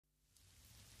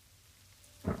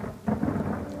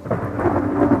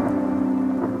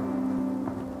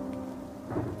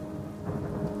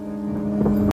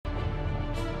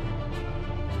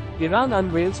Iran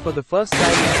unveils for the first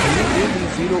time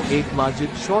its new AD-08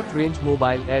 Majid short-range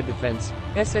mobile air defense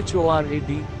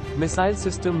 (SHORAD) missile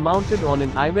system mounted on an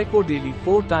Iveco Daily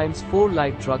 4x4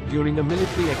 light truck during a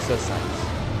military exercise.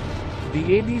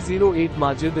 The AD-08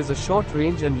 Majid is a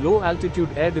short-range and low-altitude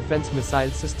air defense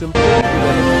missile system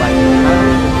developed by the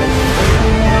Iranian Defense Industry.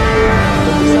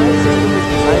 The missile system is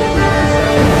designed to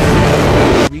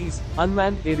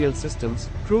unmanned aerial systems,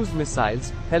 cruise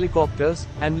missiles, helicopters,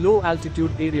 and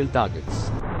low-altitude aerial targets.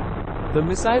 The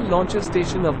missile launcher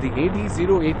station of the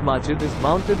AD-08 Majid is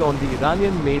mounted on the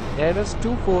Iranian-made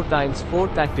Airs-2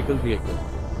 4x4 tactical vehicle.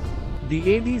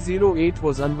 The AD-08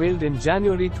 was unveiled in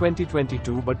January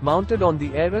 2022 but mounted on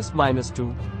the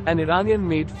Airs-2, an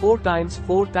Iranian-made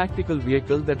 4x4 tactical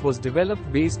vehicle that was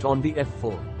developed based on the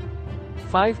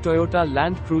F-4.5 Toyota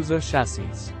Land Cruiser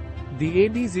chassis. The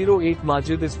AD-08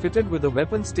 Majid is fitted with a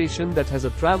weapon station that has a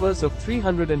traverse of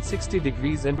 360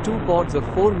 degrees and two pods of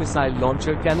 4 missile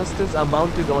launcher canisters are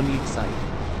mounted on each side.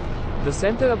 The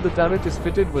center of the turret is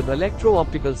fitted with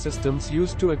electro-optical systems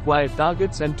used to acquire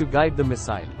targets and to guide the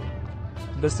missile.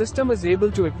 The system is able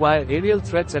to acquire aerial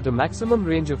threats at a maximum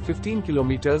range of 15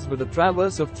 kilometers with a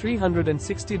traverse of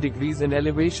 360 degrees and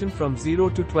elevation from 0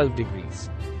 to 12 degrees.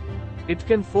 It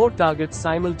can 4 targets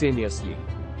simultaneously.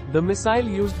 The missile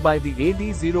used by the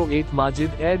AD-08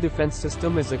 Majid air defense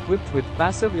system is equipped with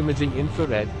passive imaging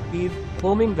infrared (PIR)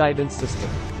 homing guidance system.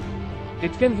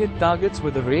 It can hit targets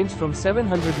with a range from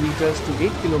 700 meters to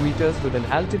 8 kilometers with an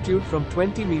altitude from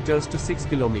 20 meters to 6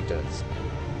 kilometers.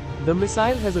 The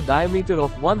missile has a diameter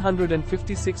of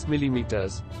 156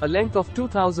 millimeters, a length of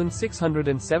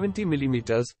 2,670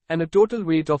 millimeters, and a total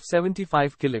weight of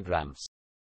 75 kilograms.